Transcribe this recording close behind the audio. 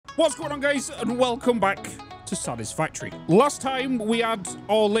What's going on, guys, and welcome back to Satisfactory. Last time we had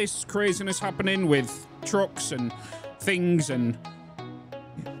all this craziness happening with trucks and things and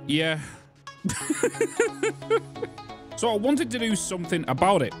yeah. So I wanted to do something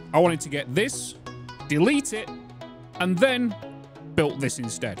about it. I wanted to get this, delete it, and then built this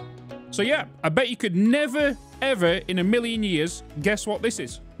instead. So yeah, I bet you could never, ever in a million years guess what this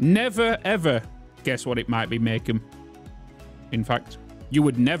is. Never, ever guess what it might be making. In fact, you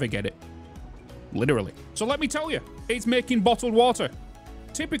would never get it. Literally. So let me tell you, it's making bottled water.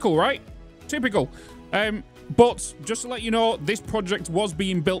 Typical, right? Typical. But just to let you know, this project was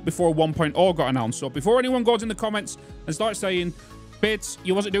being built before 1.0 got announced. So before anyone goes in the comments and starts saying, Bitz,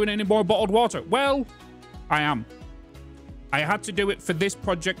 you wasn't doing any more bottled water. Well, I am. I had to do it for this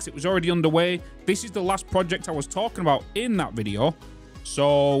project. It was already underway. This is the last project I was talking about in that video.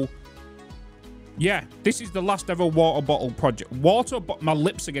 So yeah, this is the last ever water bottle project. My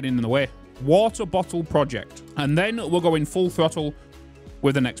lips are getting in the way. Water bottle project. And then we'll go in full throttle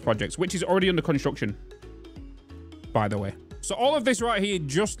with the next project, which is already under construction, by the way. So all of this right here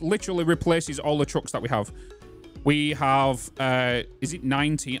just literally replaces all the trucks that we have. We have, is it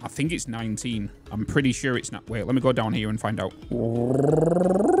 19? I think it's 19. I'm pretty sure it's not. Wait, let me go down here and find out.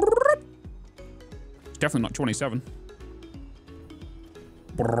 It's definitely not 27.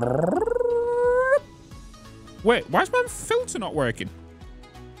 Wait, why is my filter not working?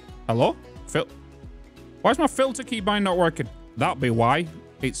 Hello? Why is my filter keybind not working? That'd be why.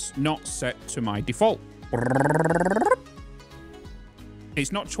 It's not set to my default.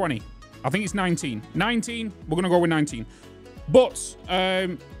 It's not 20. I think it's 19. 19. We're going to go with 19. But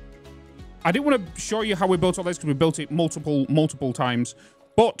I didn't want to show you how we built all this because we built it multiple times.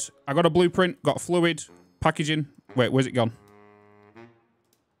 But I got a blueprint, got fluid, packaging. Wait, where's it gone?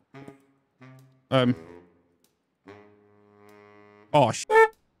 Oh, oh.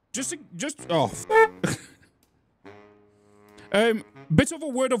 Bit of a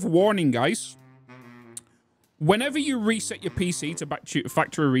word of warning, guys. Whenever you reset your PC to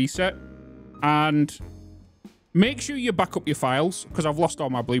factory reset, and make sure you back up your files, because I've lost all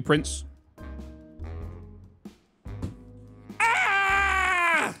my blueprints.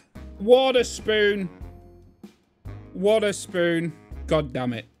 Ah! Water spoon. Water spoon. God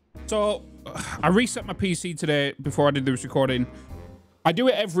damn it. So I reset my PC today before I did this recording. I do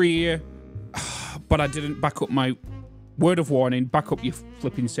it every year, but I didn't back up my word of warning, back up your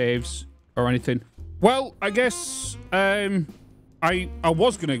flipping saves or anything. Well, I guess I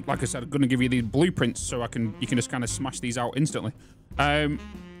was gonna, like I said, gonna give you these blueprints so you can just kind of smash these out instantly. But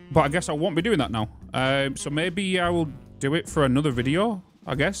I guess I won't be doing that now. So maybe I will do it for another video,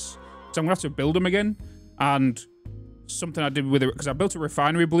 I guess. So I'm gonna have to build them again, and something I did with it because I built a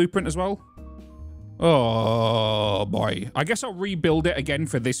refinery blueprint as well. Oh boy, I guess I'll rebuild it again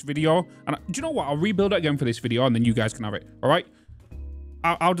for this video. And do you know what? I'll rebuild it again for this video, and then you guys can have it. All right?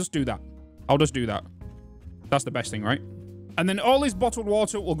 I'll just do that. I'll just do that. That's the best thing, right? And then all this bottled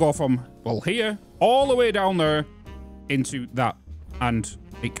water will go from, well, here all the way down there into that. And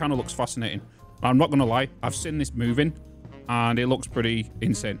it kind of looks fascinating. I'm not going to lie. I've seen this moving, and it looks pretty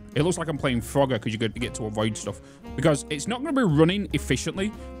insane. It looks like I'm playing Frogger because you get to avoid stuff. Because it's not going to be running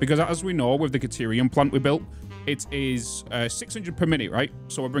efficiently. Because as we know, with the Caterium plant we built, it is 600 per minute, right?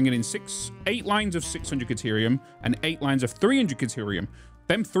 So we're bringing in 8 lines of 600 Caterium and 8 lines of 300 Caterium.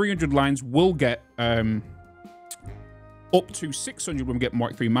 Them 300 lines will get up to 600 when we get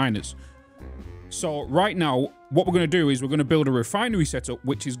Mark III miners. So right now, what we're going to do is we're going to build a refinery setup,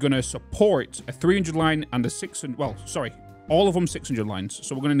 which is going to support a 300 line and a 600, well, sorry, all of them 600 lines.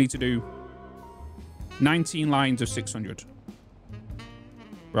 So we're going to need to do 19 lines of 600,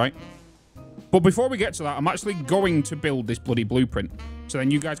 right? But before we get to that, I'm actually going to build this bloody blueprint. So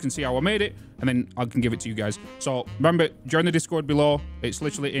then you guys can see how I made it, and then I can give it to you guys. So remember, join the Discord below. It's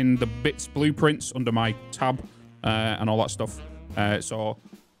literally in the Bitz blueprints under my tab and all that stuff. So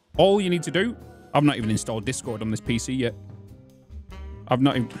all you need to do, I've not even installed Discord on this PC yet. I've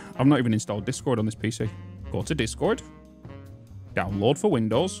not even installed Discord on this PC. Go to Discord, download for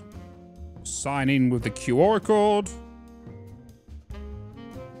Windows, sign in with the QR code,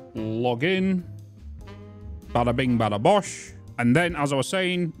 log in, bada bing, bada bosh. And then, as I was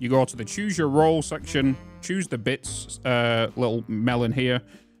saying, you go to the choose your role section, choose the Bitz little melon here,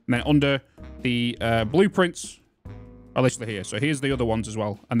 and then under the blueprints are literally here. So here's the other ones as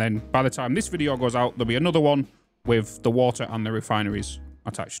well. And then by the time this video goes out, there'll be another one with the water and the refineries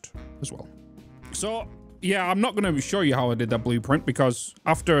attached as well. So yeah, I'm not going to show you how I did that blueprint because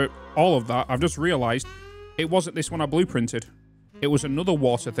after all of that, I've just realized it wasn't this one I blueprinted. It was another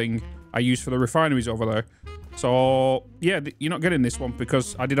water thing I used for the refineries over there. So, yeah, you're not getting this one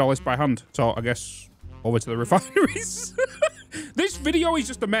because I did all this by hand. So, I guess over to the refineries. This video is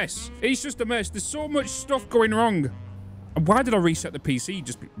just a mess. It's just a mess. There's so much stuff going wrong. And why did I reset the PC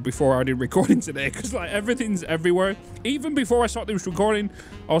just before I did recording today? Because, like, everything's everywhere. Even before I started this recording,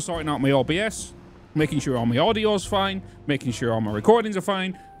 I was sorting out my OBS, making sure all my audio's fine, making sure all my recordings are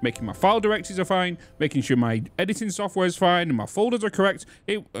fine, making my file directories are fine, making sure my editing software is fine, and my folders are correct.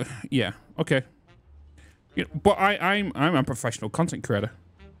 Yeah, okay. You know, but I'm a professional content creator.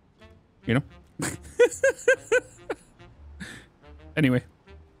 You know? Anyway,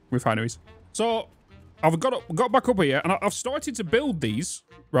 refineries. So I've got back up here, and I've started to build these,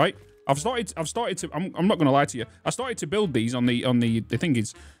 right? I've started to. I'm not gonna lie to you. I started to build these on the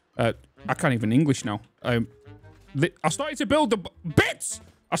thingies. I can't even English now. I started to build the bits.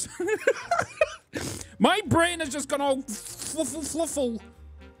 My brain has just gone all fluffle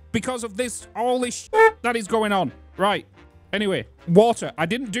because of all this that is going on. Right. Anyway, water. I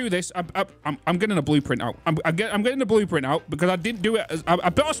didn't do this. I'm getting a blueprint out. I'm getting a blueprint out because I didn't do it.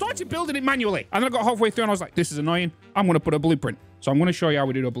 I started building it manually, and then I got halfway through, and I was like, "This is annoying. I'm gonna put a blueprint." So I'm gonna show you how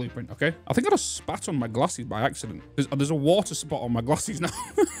we do a blueprint. Okay? I think I just spat on my glasses by accident. There's a water spot on my glasses now.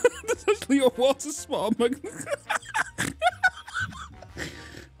 There's actually a water spot on my.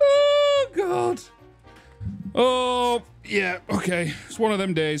 Oh God. Oh yeah. Okay. It's one of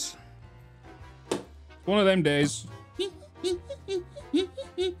them days. One of them days.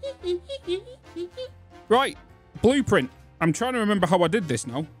 Right, blueprint. I'm trying to remember how I did this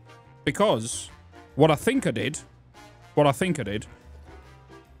now, because what I think I did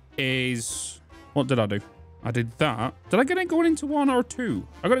is, what did I do? I did that. Did I get it going into 1 or 2?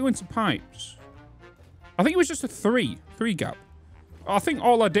 I got it going into pipes. I think it was just a 3 gap. I think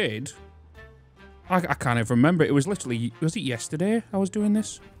all I did, I can't even remember. It was literally, was it yesterday I was doing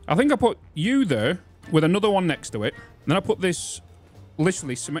this? I think I put you there with another one next to it. And then I put this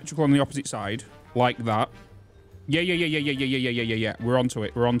literally symmetrical on the opposite side, like that. Yeah. We're onto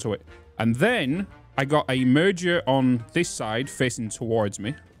it. And then I got a merger on this side facing towards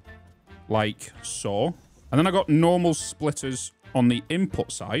me, like so. And then I got normal splitters on the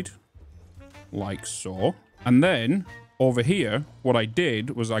input side, like so. And then over here, what I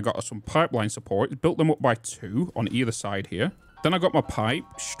did was I got some pipeline support, built them up by 2 on either side here. Then I got my pipe,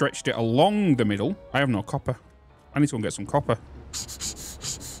 stretched it along the middle. I have no copper. I need to go and get some copper.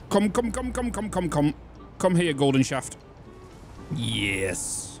 Come here, golden shaft.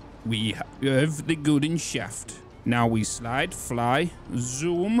 Yes, we have the golden shaft. Now we slide, fly,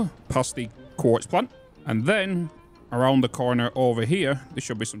 zoom past the quartz plant. And then around the corner over here, there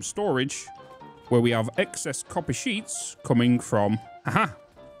should be some storage where we have excess copper sheets coming from,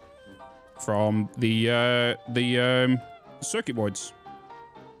 from the circuit boards.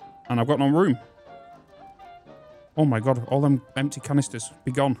 And I've got no room. Oh my God, all them empty canisters,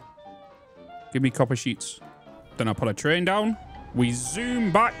 be gone. Give me copper sheets. Then I put a train down. We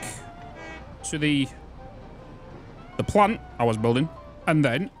zoom back to the plant I was building. And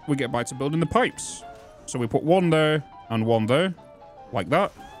then we get back to building the pipes. So we put 1 there and 1 there, like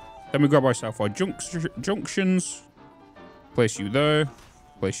that. Then we grab ourselves our junctions. Place you there,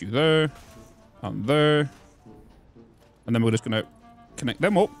 and there. And then we're just going to connect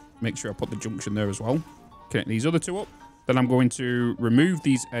them up. Make sure I put the junction there as well. Connect these other 2 up. Then I'm going to remove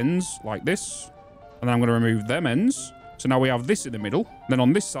these ends like this. And then I'm going to remove them ends. So now we have this in the middle. Then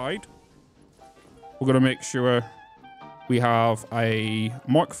on this side, we're going to make sure we have a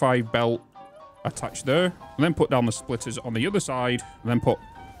Mark V belt attached there. And then put down the splitters on the other side. And then put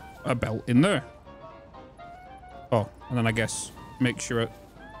a belt in there. Oh, and then I guess make sure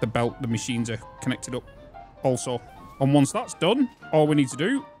the machines are connected up also. And once that's done, all we need to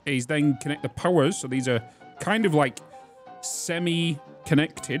do is then connect the powers. So these are kind of like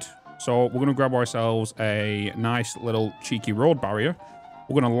semi-connected. So we're going to grab ourselves a nice little cheeky road barrier.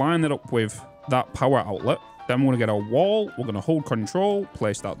 We're going to line that up with that power outlet. Then we're going to get our wall. We're going to hold control,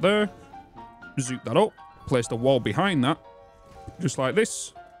 place that there, zoop that up, place the wall behind that, just like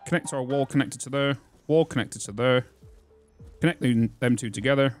this. Connect our wall connected to there, wall connected to there. Connect them 2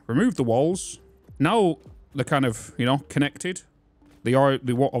 together, remove the walls. Now they're kind of, you know, connected. They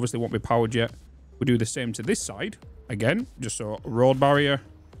obviously won't be powered yet. We do the same to this side. Again, just so road barrier,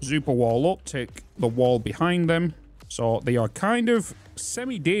 zoop a wall up, take the wall behind them. So they are kind of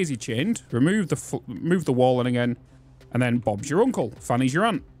semi-daisy chained. Remove the wall and again, and then Bob's your uncle, Fanny's your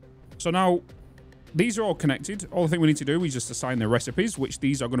aunt. So now these are all connected. All the thing we need to do is just assign the recipes, which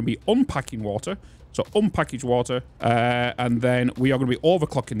these are going to be unpacking water. So unpackaged water, and then we are going to be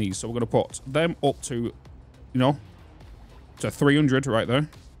overclocking these. So we're going to put them up to, you know, to 300 right there.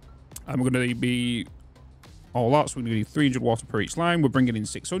 And we're going to be all that. So we're going to need 300 water per each line. We're bringing in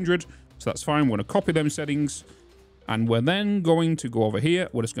 600, so that's fine. We're going to copy them settings, and we're then going to go over here.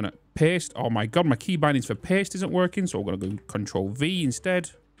 We're just going to paste. Oh my god, my key bindings for paste isn't working, so we're going to go Control V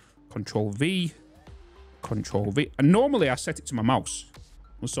instead. Control V, Control V. And normally I set it to my mouse,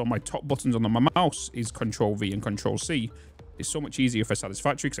 so my top buttons on my mouse is Control V and Control C. It's so much easier for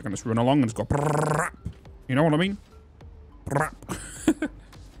Satisfactory because I can just run along and just go. You know what I mean?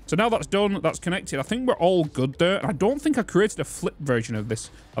 So now that's done, that's connected. I think we're all good there. And I don't think I created a flip version of this.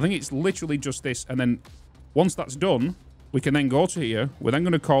 I think it's literally just this. And then once that's done, we can then go to here. We're then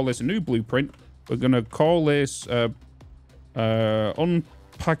going to call this a new blueprint. We're going to call this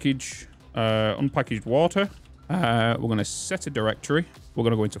unpackaged water. We're going to set a directory. We're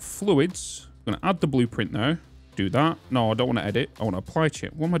going to go into fluids. We're going to add the blueprint there. Do that. No, I don't want to edit. I want to apply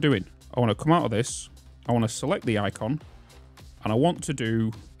change. What am I doing? I want to come out of this. I want to select the icon. And I want to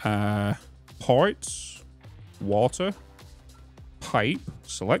do ports, water, pipe,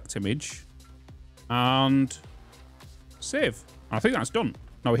 select image, and save. I think that's done.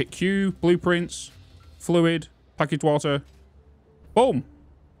 Now we hit Q, blueprints, fluid, packaged water, boom,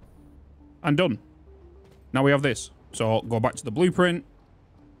 and done. Now we have this. So go back to the blueprint,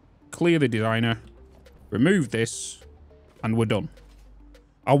 clear the designer, remove this, and we're done.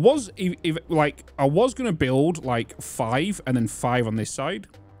 I was gonna build like 5 and then 5 on this side,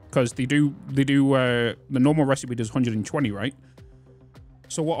 because the normal recipe does 120, right?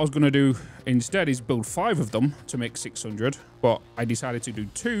 So what I was gonna do instead is build 5 of them to make 600, but I decided to do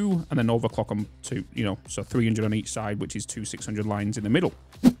 2 and then overclock them to, you know, so 300 on each side, which is 2 600 lines in the middle.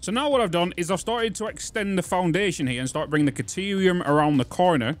 So now what I've done is I've started to extend the foundation here and start bringing the caterium around the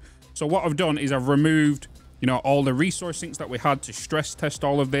corner. So what I've done is I've removed, you know, all the resource sinks that we had to stress test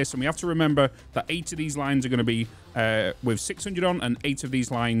all of this. And we have to remember that 8 of these lines are going to be with 600 on, and 8 of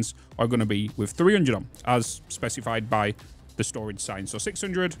these lines are going to be with 300 on, as specified by the storage sign. So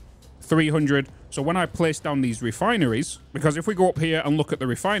 600, 300. So when I place down these refineries, because if we go up here and look at the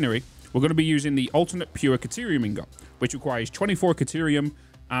refinery, we're going to be using the alternate pure caterium ingot, which requires 24 caterium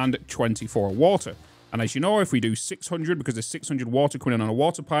and 24 water. And as you know, if we do 600, because there's 600 water coming in on a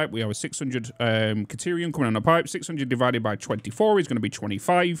water pipe, we have a 600 caterium coming on a pipe. 600 divided by 24 is going to be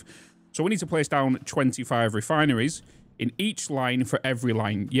 25. So we need to place down 25 refineries in each line for every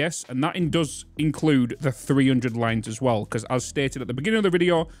line. Yes, and that does include the 300 lines as well, because as stated at the beginning of the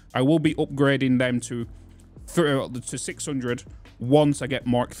video, I will be upgrading them to 600 once I get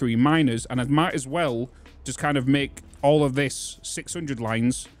Mark III miners, and I might as well just kind of make all of this 600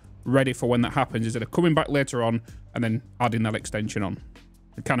 lines ready for when that happens, instead of coming back later on and then adding that extension on.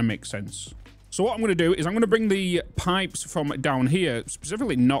 It kind of makes sense. So what I'm going to do is I'm going to bring the pipes from down here,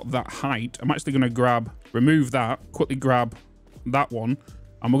 specifically not that height. I'm actually going to remove that, quickly grab that one,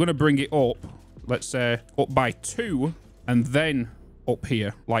 and we're going to bring it up, let's say up by 2, and then up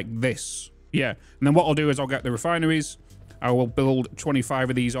here like this. Yeah, and then what I'll do is I'll get the refineries. I will build 25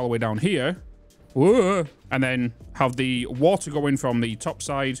 of these all the way down here. Whoa. And then have the water going from the top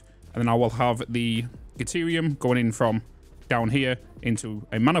side, and then I will have the caterium going in from down here into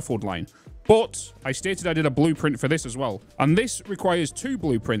a manifold line. But I stated I did a blueprint for this as well, and this requires 2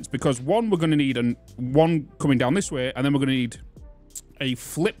 blueprints, because one we're going to need one coming down this way, and then we're going to need a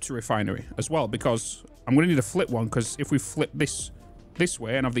flipped refinery as well, because I'm going to need a flip one, because if we flip this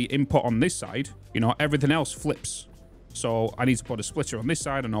way and have the input on this side, you know, everything else flips. So I need to put a splitter on this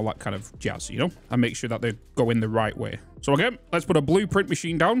side and all that kind of jazz, you know, and make sure that they go in the right way. So again, let's put a blueprint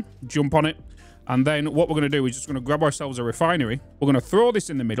machine down, jump on it. And then what we're going to do is just going to grab ourselves a refinery. We're going to throw this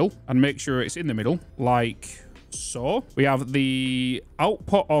in the middle and make sure it's in the middle, like so. We have the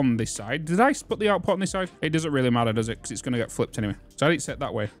output on this side. Did I put the output on this side? It doesn't really matter, does it? Because it's going to get flipped anyway. So I need it set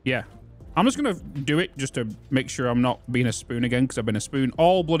that way. Yeah. I'm just going to do it just to make sure I'm not being a spoon again, because I've been a spoon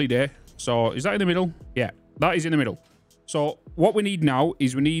all bloody day. So is that in the middle? Yeah, that is in the middle. So what we need now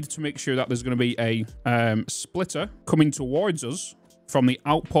is we need to make sure that there's going to be a splitter coming towards us from the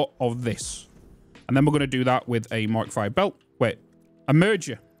output of this. And then we're going to do that with a Mark V belt. Wait, a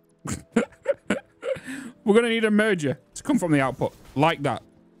merger. We're going to need a merger to come from the output. Like that.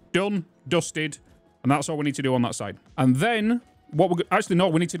 Done, dusted, and that's all we need to do on that side. And then, actually, no,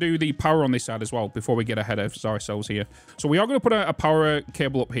 we need to do the power on this side as well before we get ahead of ourselves here. So we are going to put a power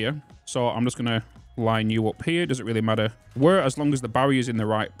cable up here. So I'm just going to line you up here. Doesn't really matter where, as long as the barrier is in the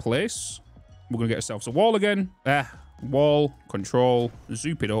right place. We're going to get ourselves a wall again. Wall, control,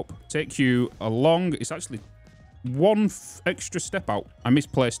 zoop it up, take you along. It's actually one extra step out. I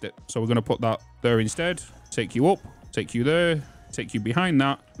misplaced it, so we're going to put that there instead. Take you up, take you there, take you behind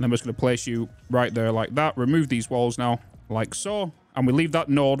that, and then we're just going to place you right there like that. Remove these walls now, like so. and we leave that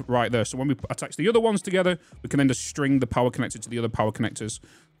node right there. So when we attach the other ones together, we can then just string the power connector to the other power connectors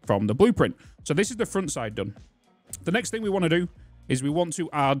from the blueprint. So this is the front side done. The next thing we want to do is we want to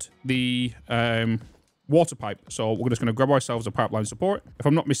add the water pipe. So we're just going to grab ourselves a pipeline support. If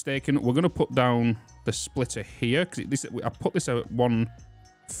I'm not mistaken, we're going to put down the splitter here, because I put this out one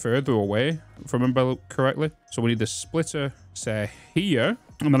further away, if I remember correctly. So we need the splitter, say, here.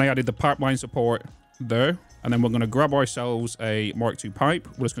 And then I added the pipeline support there. And then we're going to grab ourselves a Mark II pipe.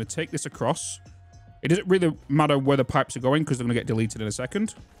 We're just going to take this across. It doesn't really matter where the pipes are going, because they're going to get deleted in a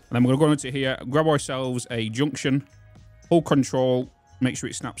second. And then we're going to go into here, grab ourselves a junction, hold control, make sure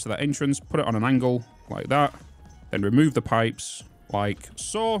it snaps to that entrance, put it on an angle like that. Then remove the pipes like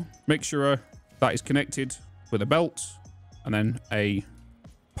so. Make sure that is connected with a belt. And then a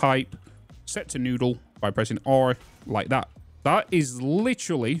pipe set to noodle by pressing R like that. That is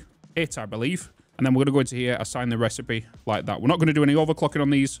literally it, I believe. And then we're going to go into here, assign the recipe like that. We're not going to do any overclocking on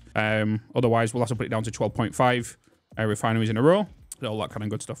these. Otherwise, we'll have to put it down to 12.5 refineries in a row. All that kind of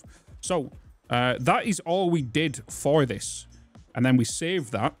good stuff. So that is all we did for this. And then we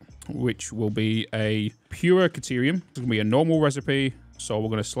save that, which will be a pure Caterium. It's going to be a normal recipe. So we're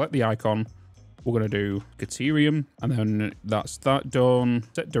going to select the icon. We're going to do Caterium. And then that's that done.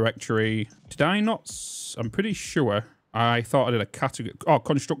 Set directory. Did I not? I'm pretty sure. I thought I did a category. Oh,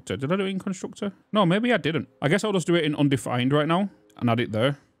 constructor. Did I do it in constructor? No, maybe I didn't. I guess I'll just do it in undefined right now and add it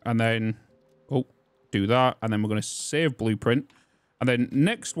there. And then, do that. And then we're going to save blueprint. And then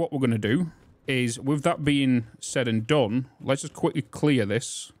next, what we're going to do is, with that being said and done, let's just quickly clear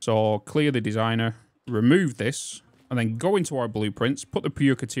this. So clear the designer, remove this, and then go into our blueprints, put the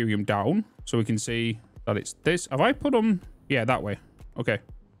pure Caterium down so we can see that it's this. Have I put them? Yeah, that way. Okay.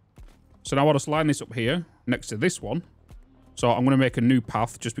 So now I'll just line this up here next to this one. So I'm going to make a new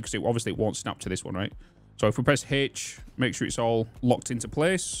path just because it obviously won't snap to this one, right? So if we press H, make sure it's all locked into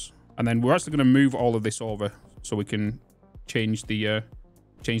place. And then we're actually going to move all of this over so we can change the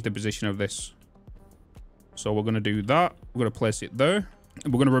position of this. So we're going to do that. We're going to place it there.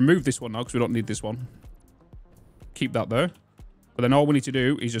 And we're going to remove this one now because we don't need this one. Keep that there. But then all we need to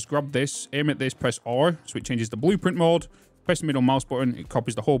do is just grab this, aim at this, press R, so it changes the blueprint mode. Press the middle mouse button, it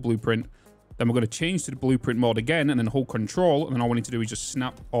copies the whole blueprint. Then we're going to change to the blueprint mode again, and then hold control, and then all we need to do is just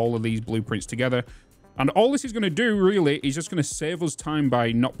snap all of these blueprints together. And all this is going to do, really, is just going to save us time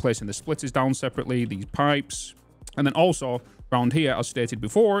by not placing the splitters down separately, these pipes. And then also, around here, as stated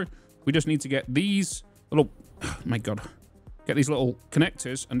before, we just need to get these little, oh my God, get these little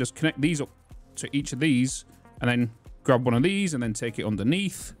connectors and just connect these up to each of these, and then grab one of these and then take it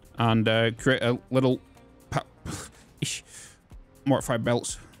underneath and create a little modified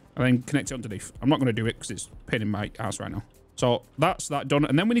belts and then connect it underneath. I'm not going to do it because it's a pain in my ass right now. So that's that done.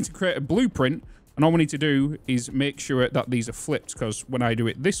 And then we need to create a blueprint, and all we need to do is make sure that these are flipped, because when I do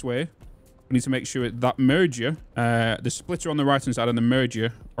it this way, we need to make sure that merger, the splitter on the right hand side and the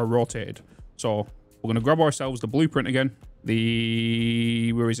merger are rotated. So we're going to grab ourselves the blueprint again.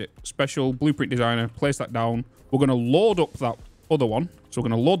 Where is it? Special blueprint designer. Place that down. We're going to load up that other one. So we're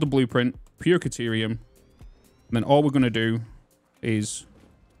going to load the blueprint, pure Caterium. And then all we're going to do is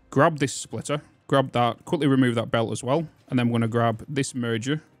grab this splitter, grab that, quickly remove that belt as well. And then we're going to grab this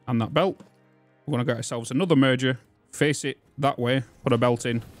merger and that belt. We're going to get ourselves another merger, face it that way, put a belt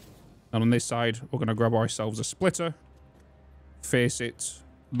in. And on this side, we're going to grab ourselves a splitter, face it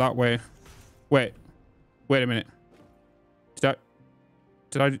that way. Wait a minute.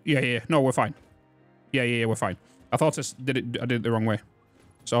 Yeah, no, we're fine. Yeah, we're fine. I thought I did it the wrong way.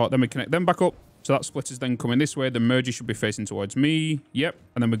 So then we connect them back up. So that splitter's then coming this way. The merger should be facing towards me. Yep.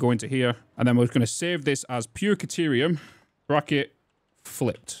 And then we go into here. And then we're going to save this as pure Caterium, bracket,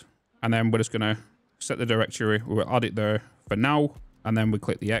 flipped. And then we're just going to set the directory. We'll add it there for now. And then we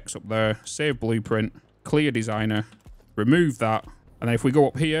click the X up there, save blueprint, clear designer, remove that. And then if we go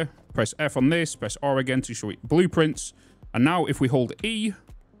up here, press F on this, press R again to show it blueprints. And now if we hold E,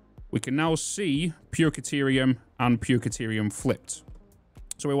 we can now see pure Caterium and pure Caterium flipped.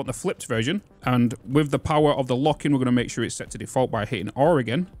 So we want the flipped version. And with the power of the lock-in, we're going to make sure it's set to default by hitting R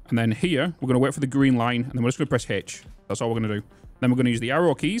again. And then here, we're going to wait for the green line, and then we're just going to press H. That's all we're going to do. Then we're going to use the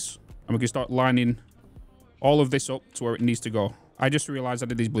arrow keys, and we can start lining all of this up to where it needs to go. I just realized I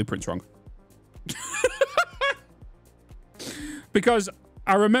did these blueprints wrong. Because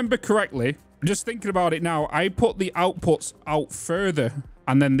I remember correctly, just thinking about it now, I put the outputs out further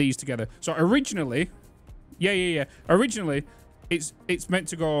and then these together. So originally, yeah. Originally, it's meant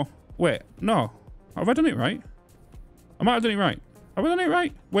to go, wait, no. Have I done it right? I might have done it right. Have I done it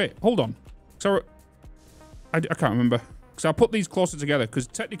right? Wait, hold on. So I can't remember. So I put these closer together because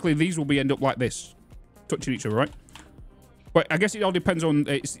technically these will end up like this, touching each other, right? But I guess it all depends on...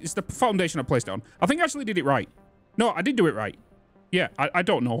 It's the foundation I placed on. I think I actually did it right. No, I did do it right. Yeah, I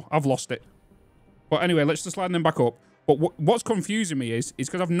don't know. I've lost it. But anyway, let's just line them back up. But what's confusing me is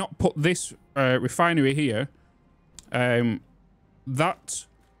because I've not put this refinery here. That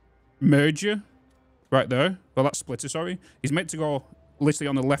merger right there, well, that splitter, sorry, is meant to go literally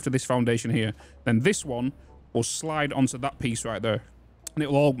on the left of this foundation here. Then this one will slide onto that piece right there. And it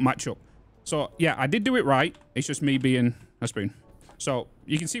will all match up. So, yeah, I did do it right. It's just me being a spoon. So,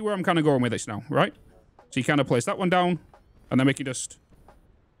 you can see where I'm kind of going with this now, right? So, you kind of place that one down. And then we can just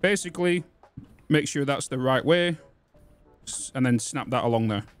basically make sure that's the right way. And then snap that along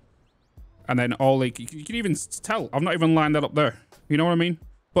there. And then all you can even tell, I've not even lined that up there. You know what I mean?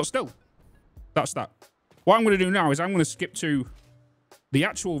 But still, that's that. What I'm going to do now is I'm going to skip to the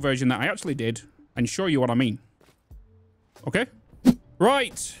actual version that I actually did and show you what I mean. Okay?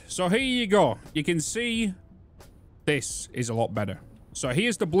 Right, so here you go. You can see this is a lot better. So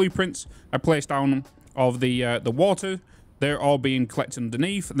here's the blueprints I placed down of the water. They're all being collected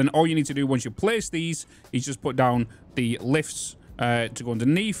underneath. Then all you need to do once you place these is just put down the lifts to go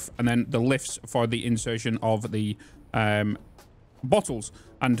underneath, and then the lifts for the insertion of the bottles.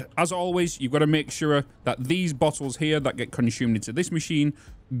 And as always, you've got to make sure that these bottles here that get consumed into this machine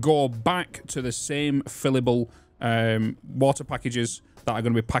go back to the same fillable water packages that are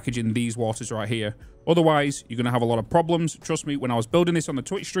going to be packaging these waters right here. Otherwise, you're going to have a lot of problems. Trust me, when I was building this on the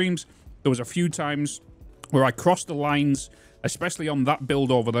Twitch streams, there was a few times where I crossed the lines, especially on that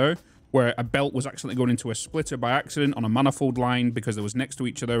build over there, where a belt was accidentally going into a splitter by accident on a manifold line because they was next to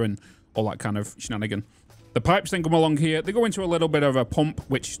each other and all that kind of shenanigan. The pipes then come along here. They go into a little bit of a pump,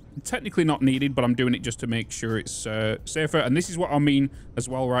 which technically not needed, but I'm doing it just to make sure it's safer. And this is what I mean as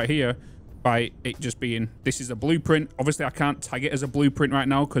well right here by it just being, this is a blueprint. Obviously, I can't tag it as a blueprint right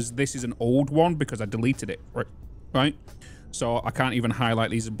now because this is an old one because I deleted it, right? So I can't even highlight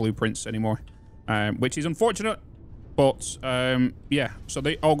these as blueprints anymore, which is unfortunate. But, yeah, so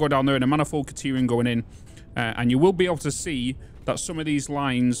they all go down there in a manifold Criterion going in. And you will be able to see that some of these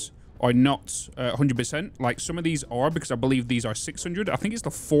lines are not 100%. Like, some of these are, because I believe these are 600. I think it's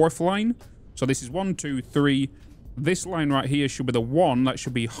the 4th line. So this is 1, 2, 3. This line right here should be the one that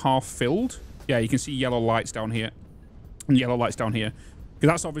should be half filled. Yeah, you can see yellow lights down here. And yellow lights down here. Because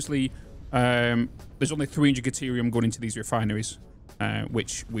that's obviously, there's only 300 Criterium going into these refineries.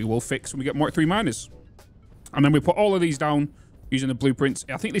 Which we will fix when we get Mark 3 miners. And then we put all of these down using the blueprints.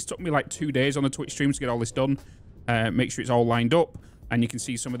 I think this took me like 2 days on the Twitch streams to get all this done. Make sure it's all lined up. And you can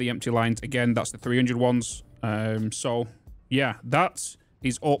see some of the empty lines. Again, that's the 300 ones. So, yeah, that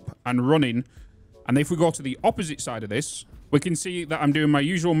is up and running. And if we go to the opposite side of this, we can see that I'm doing my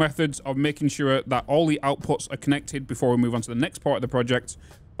usual methods of making sure that all the outputs are connected before we move on to the next part of the project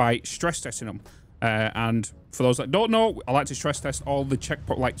by stress testing them. And for those that don't know, I like to stress test all the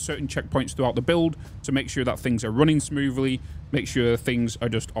certain checkpoints throughout the build to make sure that things are running smoothly, make sure things are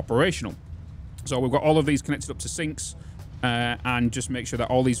just operational. So we've got all of these connected up to sinks, and just make sure that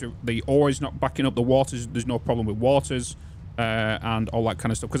all these, the ore is not backing up the waters, there's no problem with waters, and all that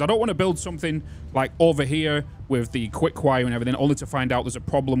kind of stuff. Because I don't want to build something like over here with the quick wire and everything, only to find out there's a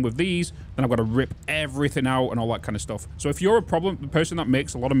problem with these, then I've got to rip everything out and all that kind of stuff. So if you're the person that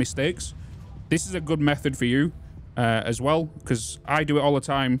makes a lot of mistakes, this is a good method for you as well, because I do it all the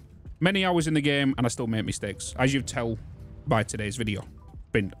time. Many hours in the game, and I still make mistakes. As you tell by today's video.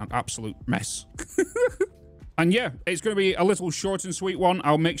 Been an absolute mess. And yeah, it's going to be a little short and sweet one.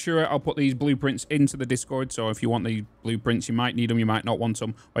 I'll make sure I'll put these blueprints into the Discord. So if you want the blueprints, you might need them, you might not want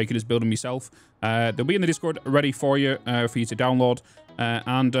them, or you can just build them yourself. They'll be in the Discord ready for you to download.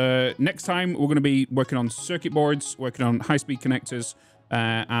 And next time, we're going to be working on circuit boards, working on high-speed connectors,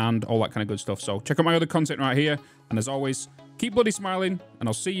 and all that kind of good stuff. So check out my other content right here. And as always, keep bloody smiling, and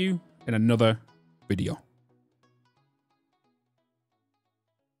I'll see you in another video.